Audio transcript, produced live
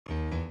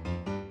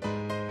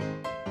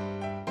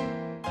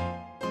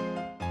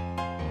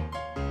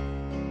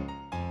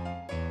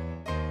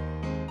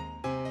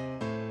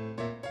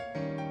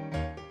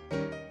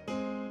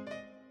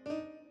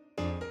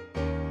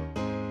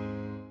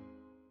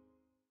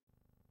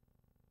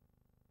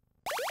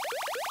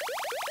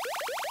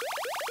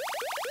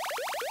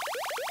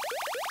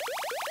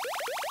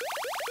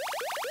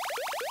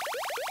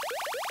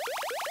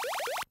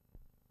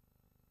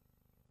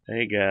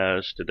Hey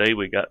guys, today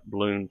we got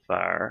Balloon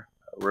Fire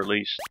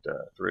released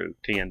through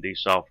T&D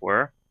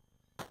Software.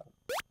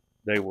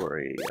 They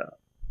were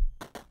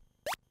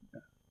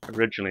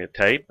originally a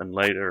tape and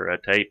later a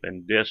tape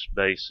and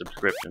disc-based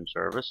subscription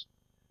service,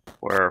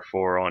 where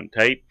for on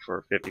tape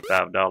for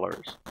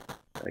 $55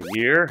 a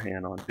year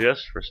and on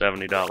disc for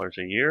 $70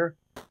 a year,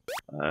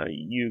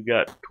 you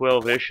got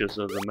 12 issues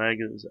of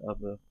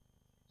the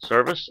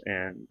service,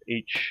 and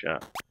each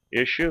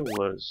issue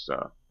was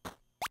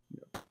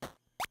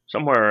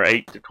somewhere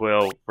 8 to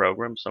 12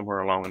 programs, somewhere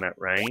along in that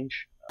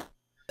range.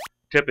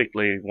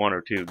 Typically 1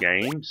 or 2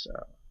 games.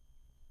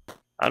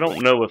 I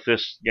don't know if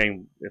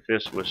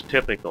this was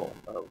typical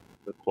of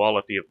the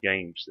quality of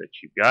games that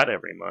you got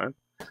every month,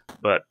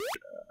 but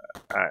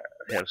I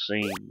have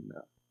seen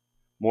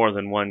more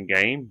than one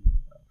game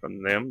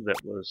from them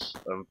that was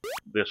of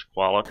this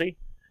quality.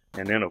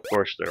 And then of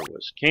course there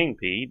was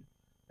Kingpede,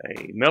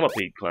 a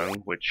millipede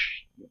clone,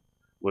 which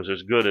was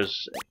as good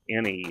as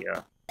any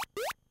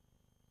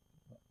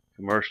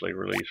commercially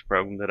released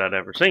program that I'd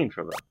ever seen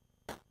for the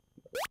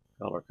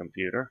color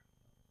computer.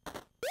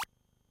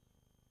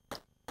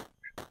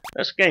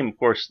 This game, of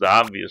course, the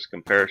obvious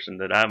comparison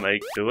that I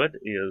make to it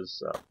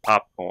is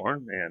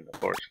Popcorn, and of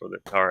course for the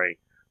Atari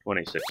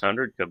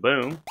 2600,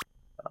 Kaboom,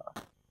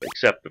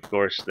 except of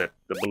course that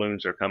the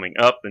balloons are coming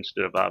up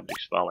instead of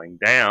objects falling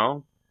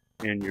down,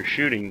 and you're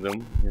shooting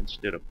them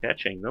instead of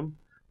catching them,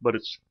 but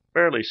it's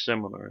fairly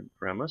similar in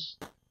premise.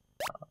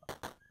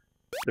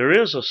 There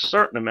is a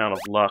certain amount of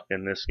luck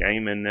in this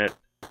game in that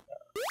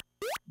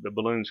the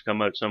balloons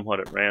come out somewhat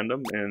at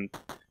random, and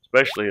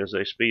especially as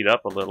they speed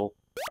up a little,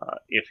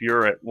 if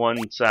you're at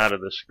one side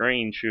of the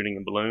screen shooting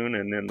a balloon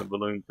and then the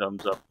balloon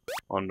comes up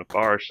on the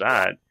far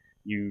side,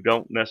 you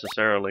don't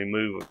necessarily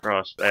move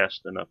across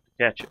fast enough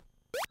to catch it.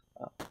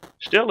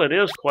 Still, it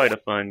is quite a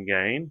fun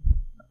game.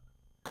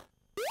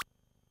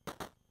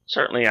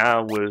 Certainly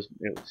it was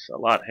a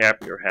lot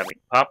happier having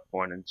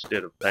Popcorn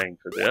instead of paying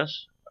for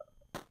this,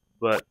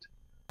 but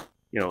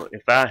you know,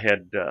 if I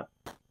had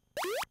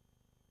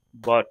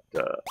bought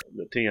the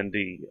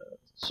T&D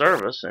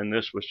service and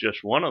this was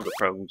just one of the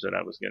programs that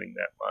I was getting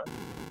that month,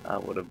 I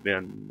would have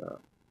been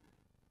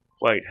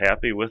quite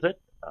happy with it.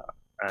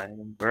 I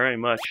am very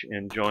much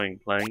enjoying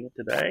playing it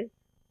today,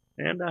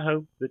 and I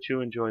hope that you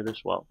enjoy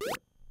this walkthrough.